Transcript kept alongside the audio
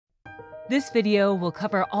This video will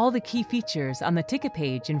cover all the key features on the ticket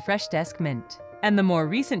page in Freshdesk Mint, and the more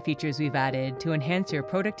recent features we've added to enhance your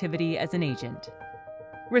productivity as an agent.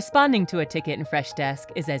 Responding to a ticket in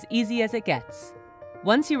Freshdesk is as easy as it gets.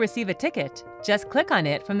 Once you receive a ticket, just click on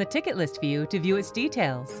it from the ticket list view to view its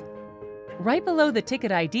details. Right below the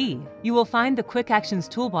ticket ID, you will find the Quick Actions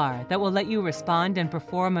toolbar that will let you respond and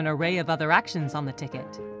perform an array of other actions on the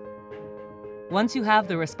ticket. Once you have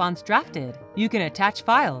the response drafted, you can attach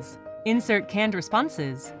files, insert canned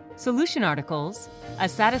responses, solution articles, a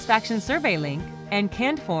satisfaction survey link, and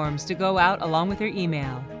canned forms to go out along with your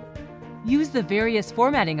email. Use the various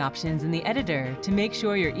formatting options in the editor to make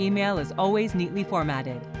sure your email is always neatly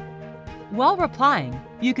formatted. While replying,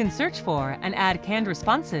 you can search for and add canned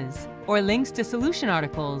responses or links to solution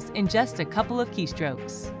articles in just a couple of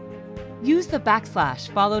keystrokes. Use the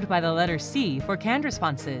 / followed by the letter C for canned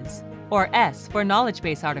responses, or S for knowledge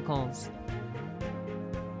base articles.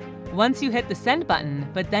 Once you hit the send button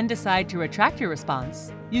but then decide to retract your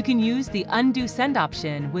response, you can use the undo send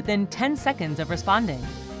option within 10 seconds of responding.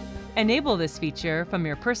 Enable this feature from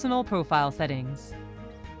your personal profile settings.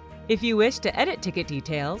 If you wish to edit ticket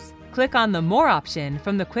details, click on the More option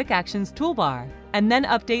from the Quick Actions toolbar, and then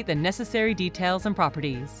update the necessary details and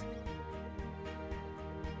properties.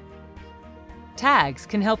 Tags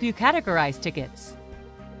can help you categorize tickets.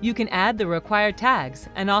 You can add the required tags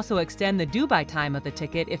and also extend the due-by time of the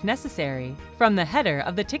ticket if necessary from the header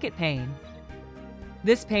of the ticket pane.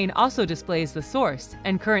 This pane also displays the source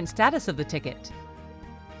and current status of the ticket.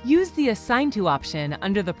 Use the Assign To option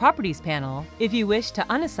under the Properties panel if you wish to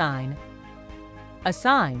unassign,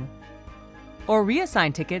 assign, or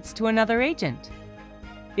reassign tickets to another agent.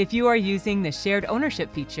 If you are using the Shared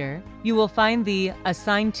Ownership feature, you will find the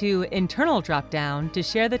Assign To Internal dropdown to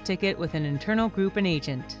share the ticket with an internal group and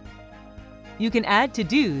agent. You can add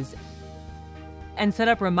to-dos and set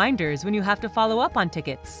up reminders when you have to follow up on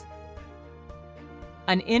tickets.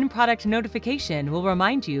 An in-product notification will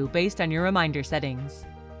remind you based on your reminder settings.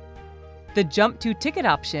 The Jump to Ticket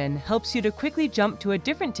option helps you to quickly jump to a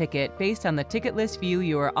different ticket based on the ticket list view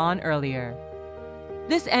you were on earlier.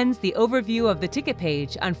 This ends the overview of the ticket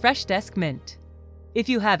page on Freshdesk Mint. If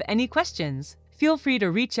you have any questions, feel free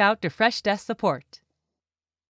to reach out to Freshdesk support.